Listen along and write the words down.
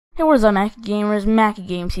Hey, what's up, Mackie Gamers? Mackie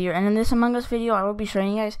Games here, and in this Among Us video, I will be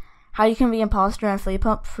showing you guys how you can be imposter in free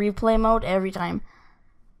play mode every time.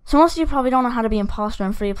 So most of you probably don't know how to be imposter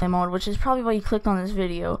in free play mode, which is probably why you clicked on this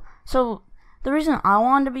video. So the reason I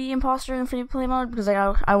wanted to be imposter in free play mode because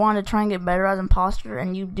I wanted to try and get better as imposter,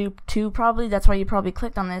 and you do too probably. That's why you probably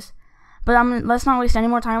clicked on this. But let's not waste any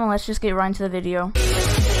more time and let's just get right into the video.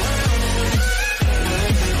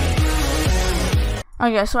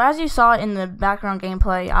 Okay, so as you saw in the background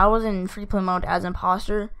gameplay, I was in free play mode as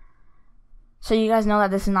imposter. So you guys know that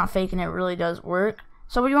this is not fake and it really does work.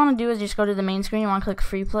 So what you want to do is just go to the main screen, you want to click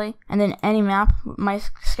free play, and then any map, my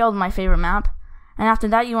favorite map. And after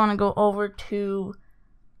that you want to go over to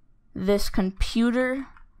this computer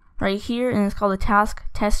right here, and it's called the Task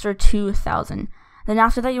Tester 2000. Then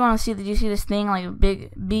after that you want to see, did you see this thing like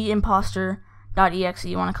big beimposter.exe?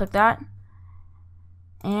 You want to click that.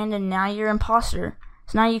 And then now you're imposter.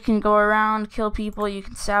 So now you can go around, kill people, you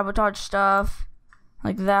can sabotage stuff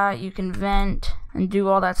like that, you can vent and do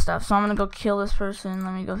all that stuff. So I'm gonna go kill this person.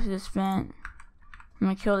 Let me go through this vent. I'm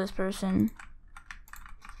gonna kill this person.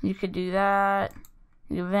 You could do that.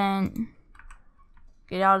 You vent.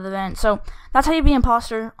 Get out of the vent. So that's how you be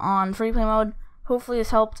imposter on free play mode. Hopefully this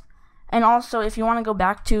helped. And also, if you want to go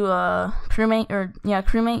back to crewmate,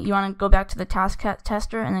 you want to go back to the task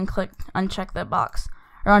tester and then click uncheck that box.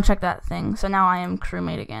 Or uncheck that thing. So now I am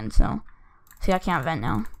crewmate again. So, see, I can't vent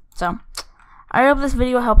now. So, I hope this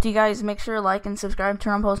video helped you guys. Make sure to like and subscribe,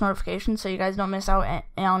 turn on post notifications so you guys don't miss out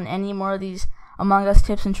on any more of these Among Us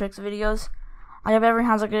tips and tricks videos. I hope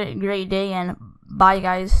everyone has a great day, and bye,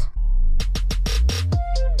 guys.